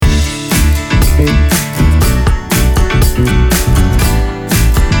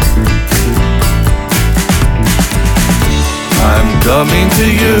to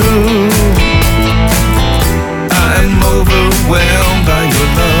you. I'm overwhelmed by your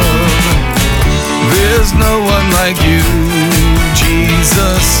love. There's no one like you,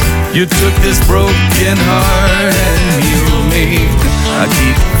 Jesus. You took this broken heart and healed me. I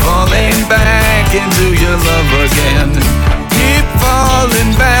keep falling back into your love again. Keep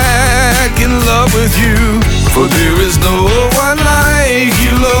falling back in love with you. For there is no one like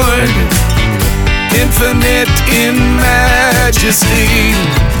you, Lord. Infinite in majesty.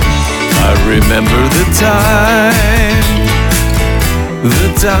 I remember the time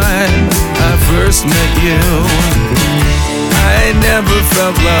I first met you. I never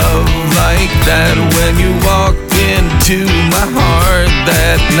felt love like that when you walked into my heart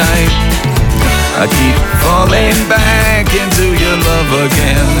that night. I keep falling back into your love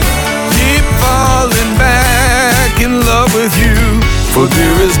again. Keep falling back in love with you. For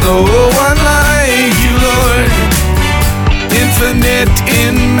there is no one like you, Lord. Infinite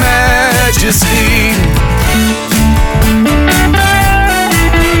in majesty.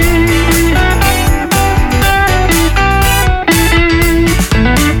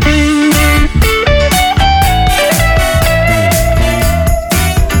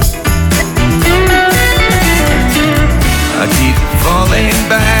 I keep falling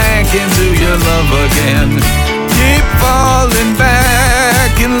back into your love again. Keep falling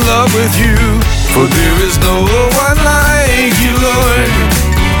back in love with you. For there is no one like you, Lord.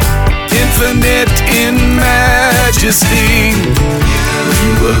 Infinite in majesty.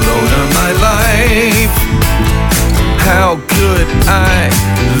 You alone are my life. How could I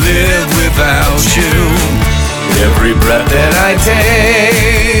live without you? Every breath that I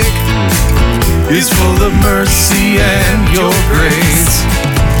take is full of mercy and your grace.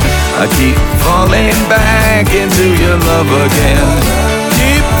 I keep falling back into your love again.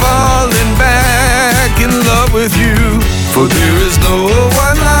 Keep falling back in love with you. For there is no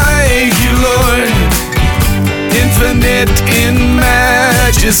one like you, Lord. Infinite in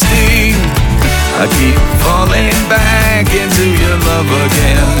majesty. I keep falling back into your love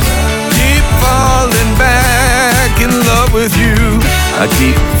again. Keep falling back in love with you. I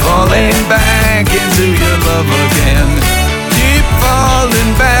keep falling back into your love again. Keep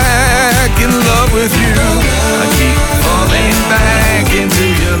falling back.